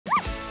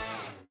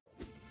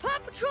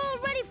Patrol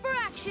ready for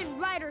action,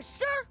 Riders,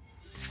 sir!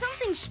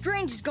 Something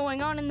strange is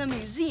going on in the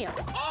museum.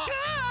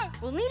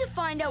 We'll need to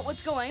find out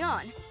what's going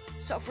on.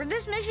 So for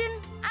this mission,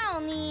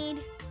 I'll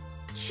need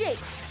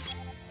Chase.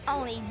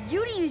 I'll need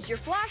you to use your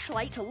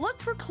flashlight to look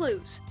for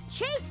clues.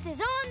 Chase is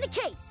on the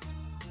case.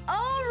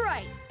 All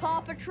right,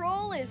 Paw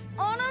Patrol is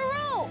on a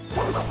roll.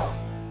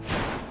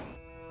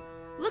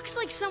 Looks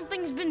like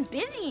something's been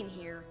busy in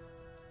here.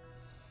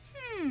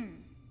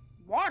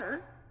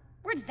 Water?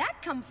 Where'd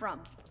that come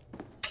from?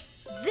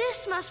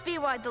 This must be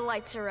why the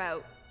lights are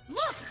out.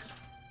 Look!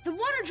 The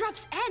water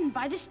drops end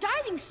by this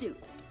diving suit.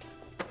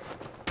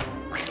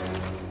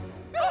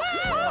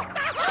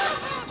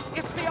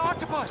 It's the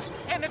octopus,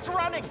 and it's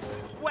running.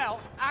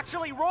 Well,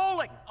 actually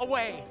rolling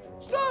away.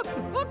 Stop!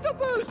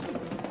 Octopus!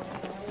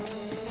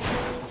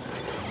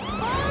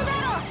 Follow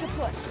that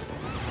octopus.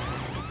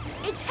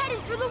 It's headed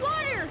for the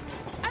water.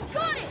 I've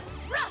got it.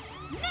 Rough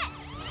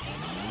net.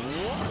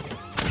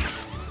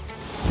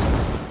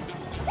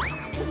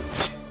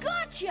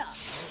 Gotcha.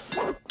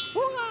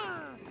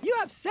 Hurrah! You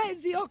have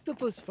saved the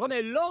octopus from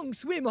a long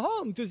swim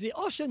home to the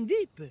ocean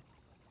deep.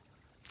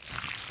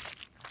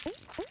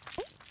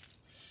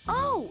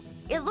 Oh,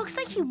 it looks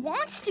like he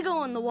wants to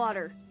go in the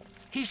water.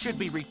 He should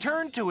be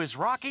returned to his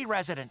rocky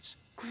residence.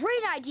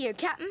 Great idea,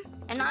 Captain.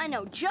 And I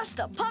know just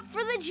the pup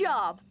for the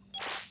job.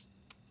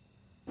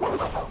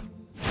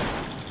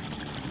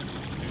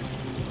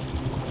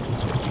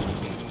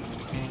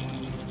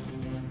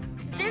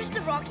 There's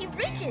the rocky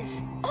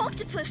ridges.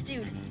 Octopus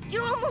dude,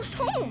 you're almost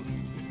home.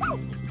 Woo!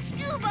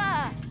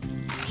 Scuba!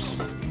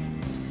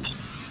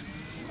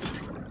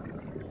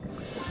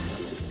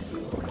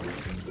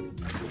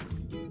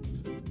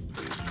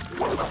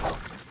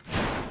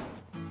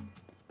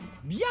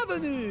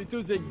 Bienvenue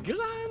to the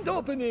grand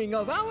opening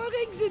of our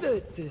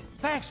exhibit.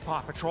 Thanks,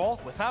 Paw Patrol.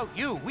 Without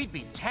you, we'd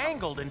be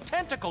tangled in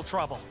tentacle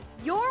trouble.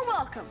 You're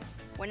welcome.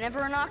 Whenever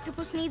an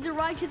octopus needs a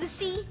ride to the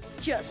sea,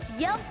 just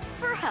yelp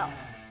for help.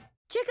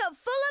 Check out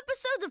full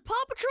episodes of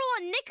Paw Patrol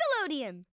on Nickelodeon.